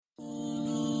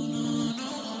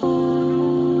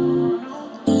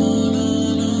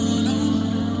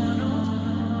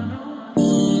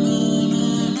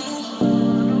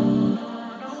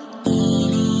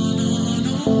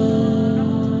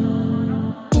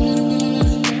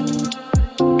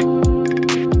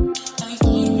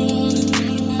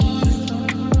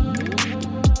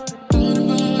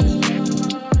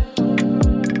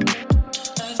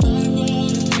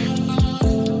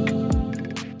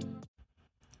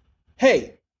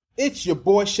Hey, it's your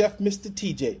boy Chef Mr.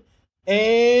 TJ,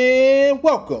 and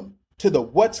welcome to the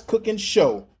What's Cooking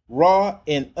Show, raw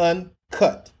and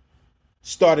uncut.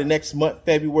 Starting next month,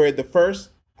 February the 1st,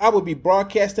 I will be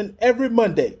broadcasting every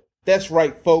Monday. That's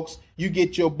right, folks, you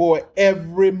get your boy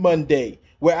every Monday,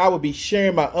 where I will be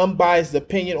sharing my unbiased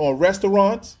opinion on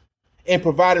restaurants and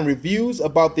providing reviews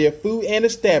about their food and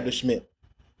establishment,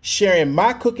 sharing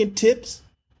my cooking tips,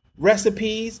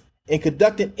 recipes, and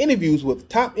conducting interviews with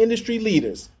top industry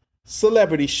leaders,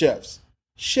 celebrity chefs,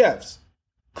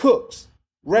 cooks,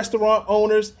 restaurant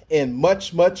owners, and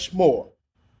much, much more.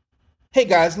 Hey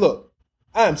guys, look,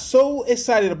 I am so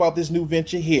excited about this new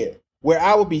venture here, where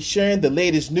I will be sharing the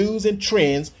latest news and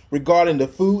trends regarding the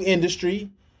food industry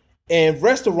and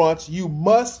restaurants you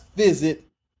must visit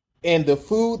and the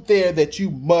food there that you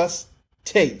must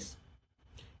taste.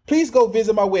 Please go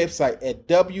visit my website at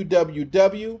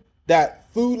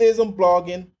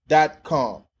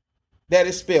www.foodismblogging.com. That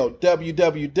is spelled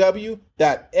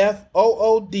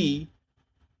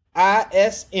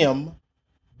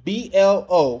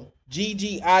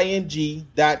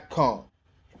www.foodismblogging.com.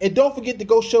 And don't forget to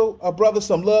go show a brother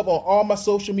some love on all my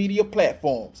social media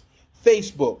platforms: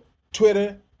 Facebook,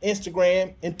 Twitter,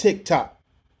 Instagram, and TikTok.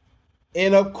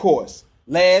 And of course,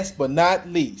 last but not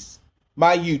least,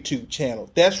 my YouTube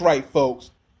channel. That's right,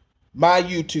 folks, my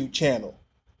YouTube channel.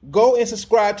 Go and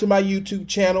subscribe to my YouTube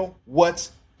channel,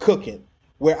 What's Cooking,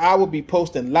 where I will be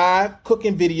posting live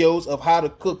cooking videos of how to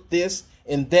cook this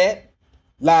and that,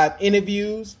 live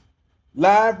interviews,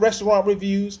 live restaurant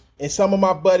reviews, and some of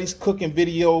my buddies' cooking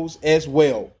videos as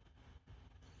well.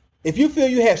 If you feel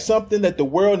you have something that the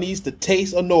world needs to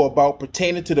taste or know about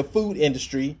pertaining to the food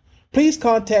industry, please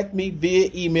contact me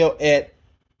via email at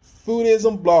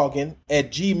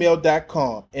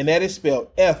foodismblogging@gmail.com, and that is spelled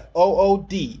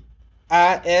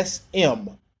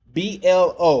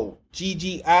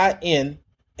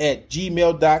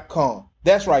FOODISMBLOGGIN@gmail.com.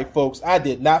 That's right, folks. I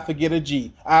did not forget a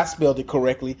G. I spelled it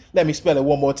correctly. Let me spell it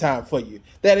one more time for you.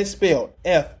 That is spelled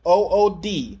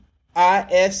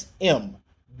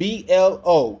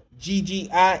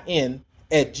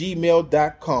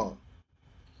FOODISMBLOGGIN@gmail.com.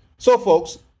 So,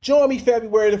 folks, join me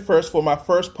February the 1st for my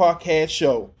first podcast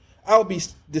show. I will be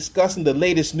discussing the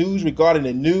latest news regarding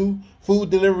a new food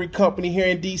delivery company here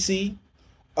in DC,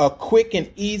 a quick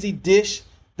and easy dish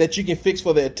that you can fix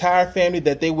for the entire family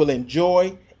that they will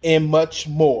enjoy, and much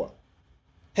more.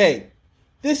 Hey,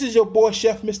 this is your boy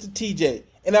Chef Mr. TJ,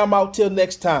 and I'm out till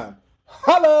next time.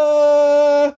 Holla!